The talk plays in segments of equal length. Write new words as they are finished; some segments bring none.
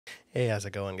Hey, how's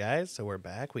it going, guys? So we're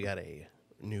back. We got a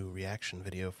new reaction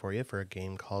video for you for a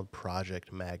game called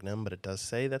Project Magnum, but it does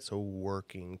say that's a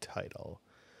working title.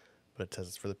 But it says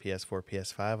it's for the PS4,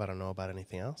 PS5. I don't know about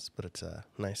anything else, but it's a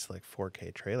nice like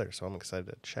 4K trailer, so I'm excited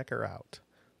to check her out.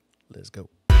 Let's go.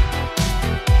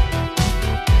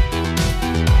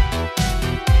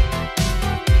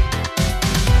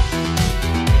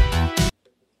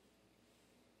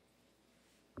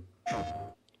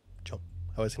 Jump.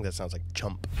 I always think that sounds like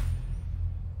jump.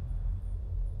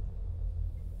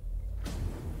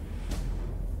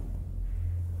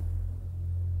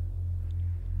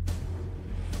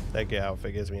 That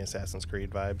outfit gives me Assassin's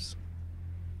Creed vibes.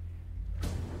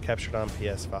 Captured on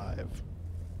PS5.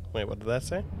 Wait, what did that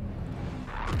say?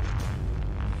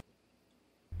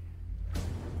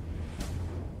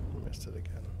 Missed it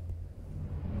again.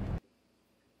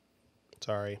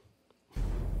 Sorry.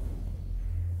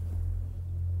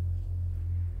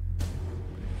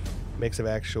 Mix of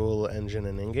actual engine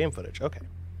and in-game footage. Okay.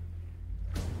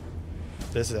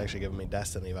 This is actually giving me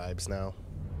Destiny vibes now.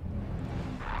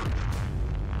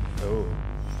 Oh.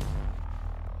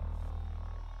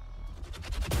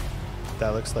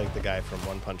 That looks like the guy from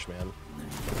One Punch Man.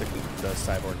 The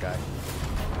cyborg guy.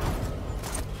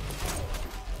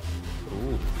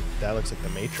 Ooh, that looks like the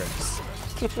Matrix.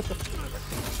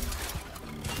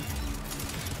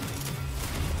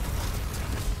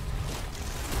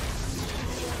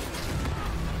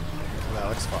 That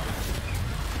looks fun.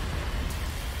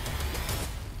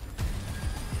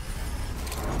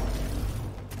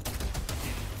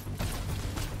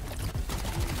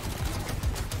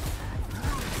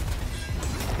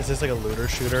 Is this like a looter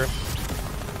shooter? The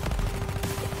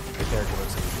character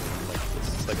looks like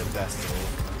this is like a Destiny.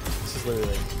 This is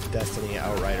literally like Destiny,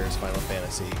 Outriders, Final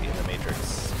Fantasy, and the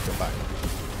Matrix combined.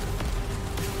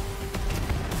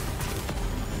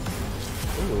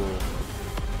 Ooh.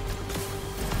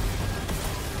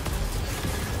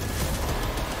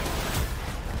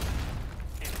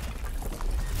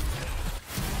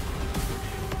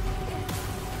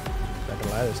 Not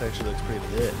gonna lie, this actually looks pretty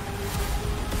lit.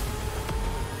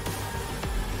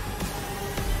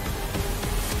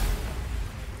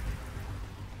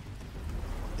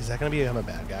 Is that going to become a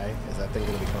bad guy? Is that thing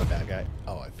going to become a bad guy?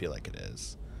 Oh, I feel like it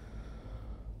is.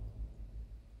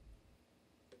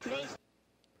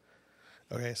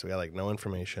 Okay, so we got like no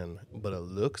information, but it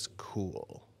looks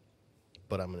cool.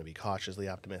 But I'm going to be cautiously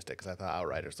optimistic because I thought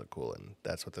Outriders looked cool, and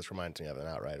that's what this reminds me of, and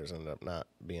Outriders ended up not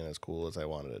being as cool as I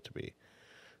wanted it to be.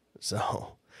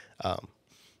 So,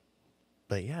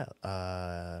 but yeah,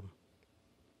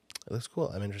 it looks cool.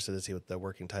 I'm interested to see what the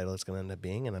working title is going to end up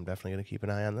being, and I'm definitely going to keep an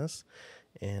eye on this.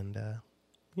 And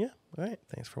yeah, all right.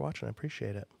 Thanks for watching. I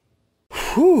appreciate it.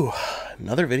 Whew,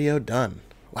 another video done.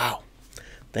 Wow.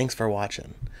 Thanks for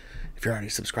watching. If you're already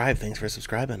subscribed, thanks for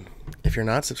subscribing. If you're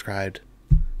not subscribed,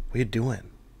 what are you doing?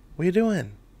 What are you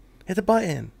doing? Hit the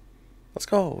button. Let's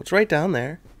go. It's right down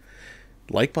there.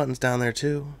 Like button's down there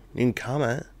too. You can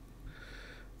comment.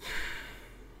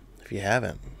 If you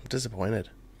haven't, I'm disappointed.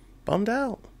 Bummed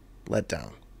out. Let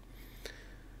down.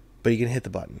 But you can hit the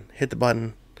button. Hit the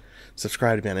button.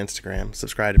 Subscribe to me on Instagram.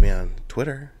 Subscribe to me on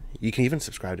Twitter. You can even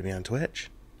subscribe to me on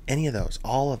Twitch. Any of those.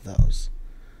 All of those.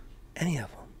 Any of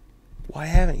them. Why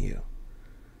haven't you?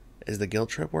 Is the guilt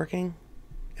trip working?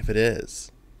 If it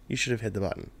is, you should have hit the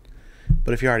button.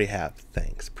 But if you already have,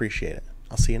 thanks. Appreciate it.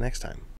 I'll see you next time.